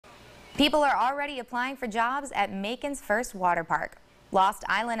People are already applying for jobs at Macon's first water park. Lost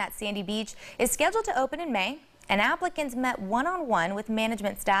Island at Sandy Beach is scheduled to open in May, and applicants met one-on-one with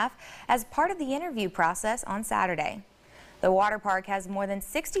management staff as part of the interview process on Saturday. The water park has more than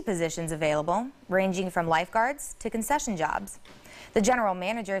 60 positions available, ranging from lifeguards to concession jobs. The general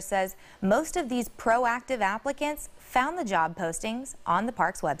manager says most of these proactive applicants found the job postings on the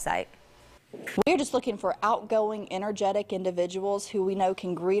park's website. We're just looking for outgoing, energetic individuals who we know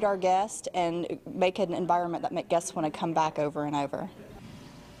can greet our guests and make an environment that makes guests want to come back over and over.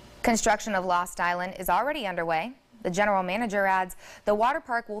 Construction of Lost Island is already underway. The general manager adds the water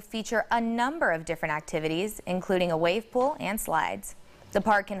park will feature a number of different activities, including a wave pool and slides. The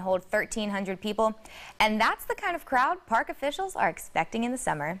park can hold 1,300 people, and that's the kind of crowd park officials are expecting in the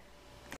summer.